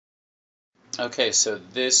Okay, so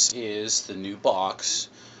this is the new box.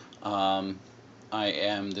 I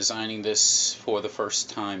am designing this for the first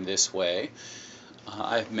time this way.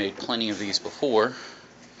 I've made plenty of these before,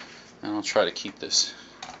 and I'll try to keep this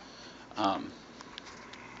um,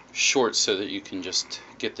 short so that you can just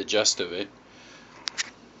get the gist of it.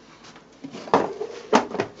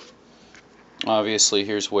 Obviously,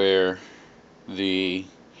 here's where the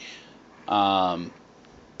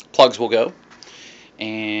plugs will go,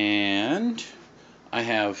 and I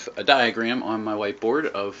have a diagram on my whiteboard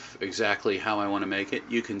of exactly how I want to make it.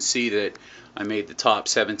 You can see that I made the top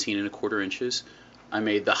 17¼ inches. I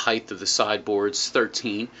made the height of the sideboards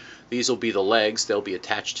 13. These will be the legs. They'll be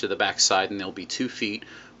attached to the back side, and they'll be 2 feet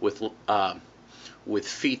with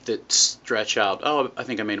feet that stretch out. Oh, I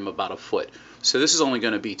think I made them about a foot. So this is only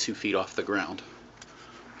going to be 2 feet off the ground.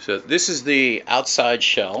 So this is the outside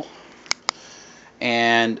shell,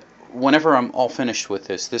 and whenever I'm all finished with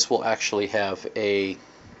this will actually have a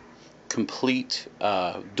complete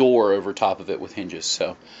door over top of it with hinges.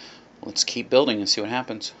 So let's keep building and see what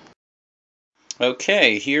happens.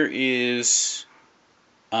 Okay, here is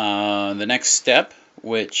the next step,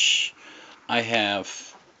 which I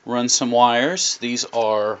have run some wires. These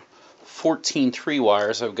are 14-3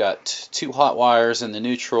 wires. I've got 2 hot wires in the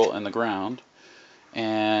neutral and the ground,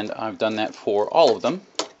 and I've done that for all of them.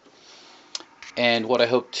 And what I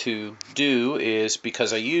hope to do is,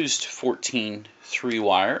 because I used 14-3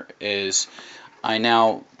 wire, is I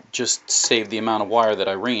now just save the amount of wire that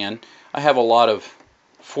I ran. I have a lot of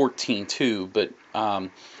 14-2, but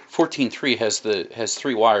 14-3 has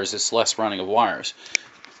 3 wires. It's less running of wires.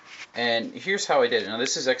 And here's how I did it. Now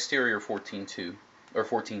this is exterior 14-2 or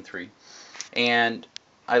 14-3, and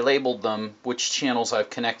I labeled them which channels I've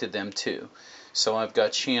connected them to. So I've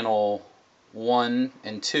got channel 1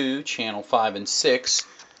 and 2, channel 5 and 6,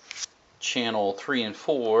 channel 3 and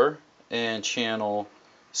 4, and channel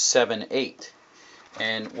 7, 8.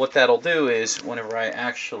 And what that'll do is, whenever I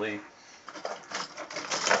actually,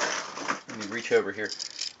 let me reach over here,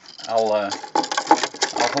 I'll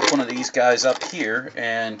hook one of these guys up here,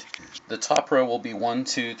 and the top row will be 1,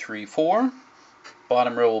 2, 3, 4.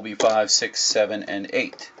 Bottom row will be 5, 6, 7, and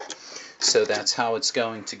 8. So that's how it's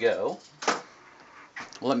going to go.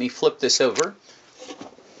 Let me flip this over,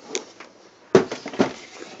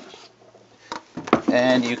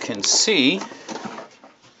 and you can see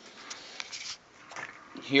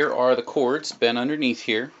here are the cords bent underneath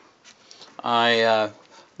here.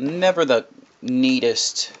 Never the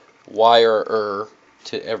neatest wirer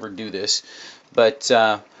to ever do this, but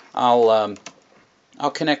I'll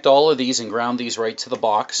connect all of these and ground these right to the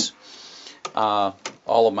box, all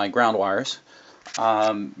of my ground wires.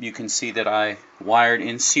 You can see that I wired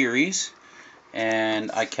in series,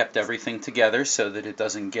 and I kept everything together so that it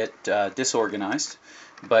doesn't get disorganized.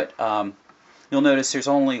 But you'll notice there's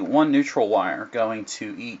only one neutral wire going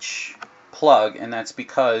to each plug, and that's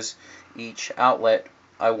because each outlet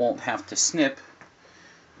I won't have to snip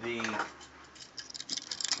the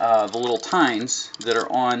little tines that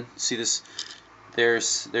are on. See this?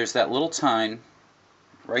 There's that little tine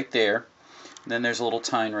right there. Then there's a little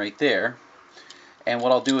tine right there. And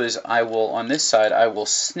what I'll do is I will, on this side, I will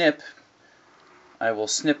snip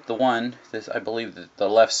the one, I believe that the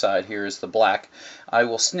left side here is the black. I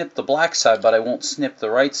will snip the black side, but I won't snip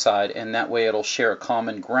the right side, and that way it'll share a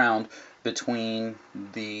common ground between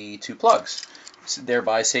the 2 plugs,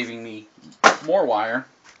 thereby saving me more wire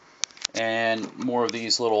and more of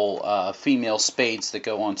these little female spades that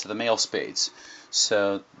go onto the male spades.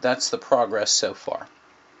 So that's the progress so far.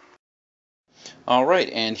 Alright,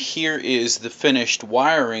 and here is the finished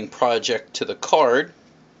wiring project to the card.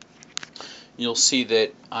 You'll see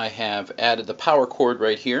that I have added the power cord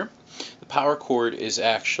right here. The power cord is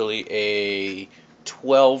actually a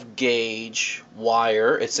 12 gauge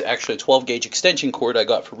wire. It's actually a 12 gauge extension cord I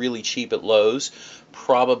got for really cheap at Lowe's,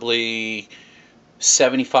 probably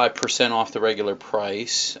 75% off the regular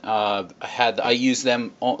price. I use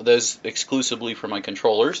those exclusively for my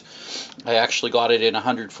controllers. I actually got it in a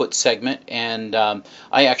 100-foot segment, and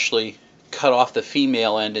I actually cut off the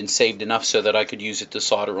female end and saved enough so that I could use it to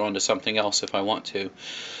solder onto something else if I want to.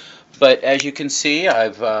 But as you can see,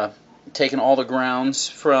 I've taken all the grounds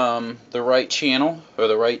from the right channel, or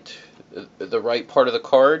the right part of the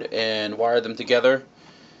card, and wired them together.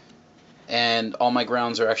 And all my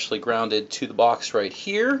grounds are actually grounded to the box right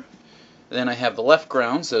here. Then I have the left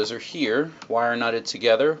grounds, those are here, wire knotted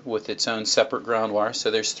together with its own separate ground wire. So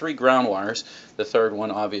there's 3 ground wires. The third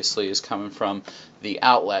one obviously is coming from the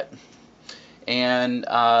outlet. And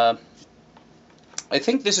I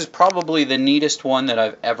think this is probably the neatest one that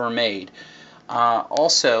I've ever made.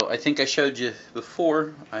 Also, I think I showed you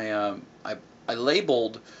before, I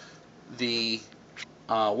labeled the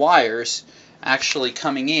wires actually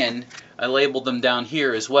coming in. I labeled them down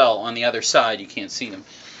here as well on the other side. You can't see them.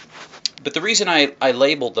 But the reason I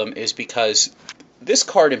labeled them is because this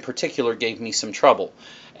card in particular gave me some trouble.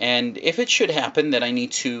 And if it should happen that I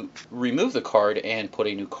need to remove the card and put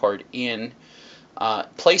a new card in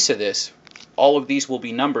place of this, all of these will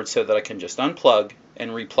be numbered so that I can just unplug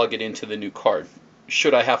and replug it into the new card.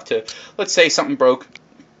 Should I have to, let's say something broke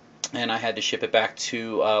and I had to ship it back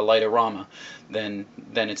to Rama, then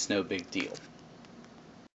it's no big deal.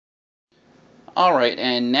 Alright,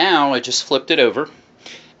 and now I just flipped it over,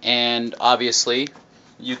 and obviously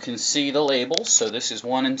you can see the labels. So this is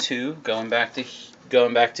 1 and 2 going back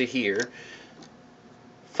to here,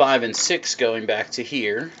 5 and 6 going back to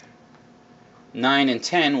here, 9 and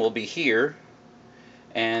 10 will be here,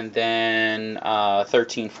 and then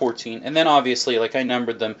 13, 14, and then obviously like I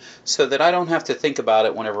numbered them so that I don't have to think about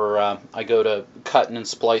it whenever I go to cutting and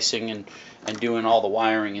splicing and doing all the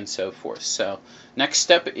wiring and so forth. So next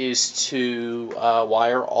step is to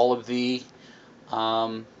wire all of the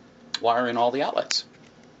wire in all the outlets.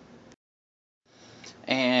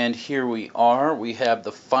 And here we are. We have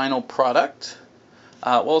the final product.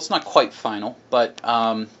 Well, it's not quite final, but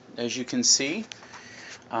as you can see,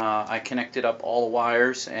 I connected up all the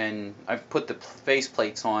wires and I've put the face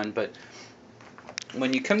plates on. But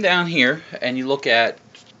when you come down here and you look at,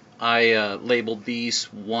 I labeled these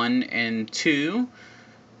 1 and 2,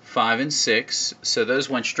 5 and 6. So those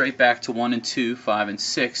went straight back to 1 and 2, 5 and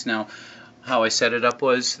 6. Now, how I set it up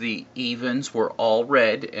was the evens were all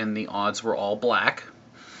red and the odds were all black.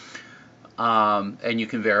 And you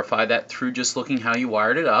can verify that through just looking how you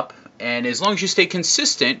wired it up. And as long as you stay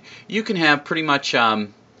consistent, you can have pretty much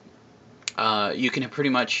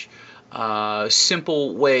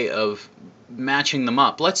simple way of matching them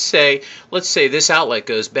up. Let's say this outlet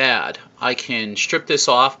goes bad. I can strip this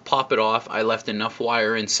off, pop it off. I left enough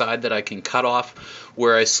wire inside that I can cut off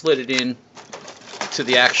where I slid it in to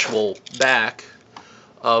the actual back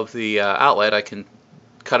of the outlet. I can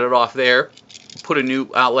cut it off there, put a new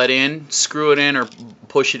outlet in, screw it in or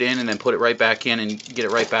push it in, and then put it right back in and get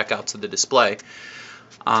it right back out to the display.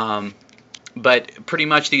 But pretty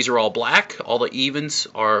much these are all black. All the evens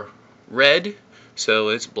are red. So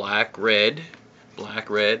it's black, red, black,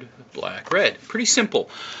 red, black, red. Pretty simple.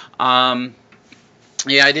 Yeah,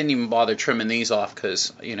 I didn't even bother trimming these off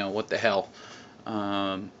because, you know, what the hell.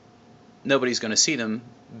 Nobody's going to see them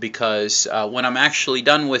because when I'm actually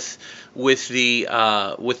done with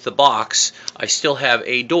the box, I still have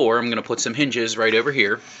a door. I'm going to put some hinges right over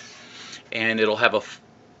here, and it'll have a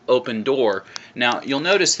open door. Now you'll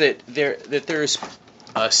notice that there's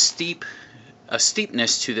a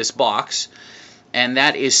steepness to this box, and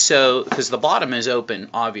that is so because the bottom is open,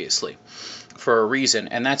 obviously, for a reason,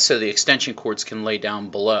 and that's so the extension cords can lay down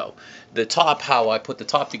below. The top, how I put the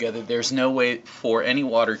top together, there's no way for any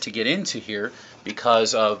water to get into here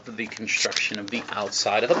because of the construction of the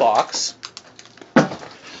outside of the box.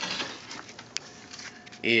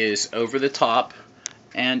 Is over the top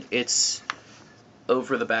and it's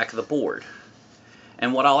over the back of the board.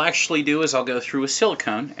 And what I'll actually do is I'll go through with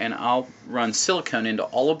silicone and I'll run silicone into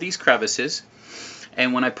all of these crevices,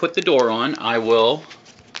 and when I put the door on I will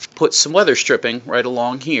put some weather stripping right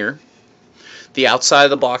along here. The outside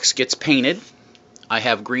of the box gets painted. I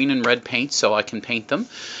have green and red paint so I can paint them.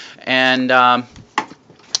 And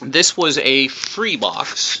this was a free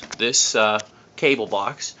box, this cable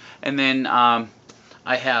box. And then I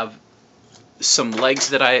have some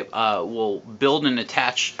legs that I will build and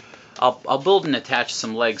attach. I'll build and attach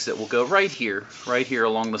some legs that will go right here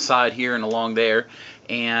along the side here and along there.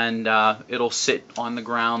 And it'll sit on the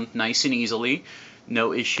ground nice and easily.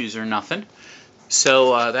 No issues or nothing.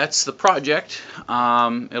 So that's the project.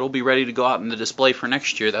 It'll be ready to go out in the display for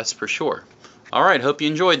next year, that's for sure. Alright, hope you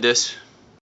enjoyed this.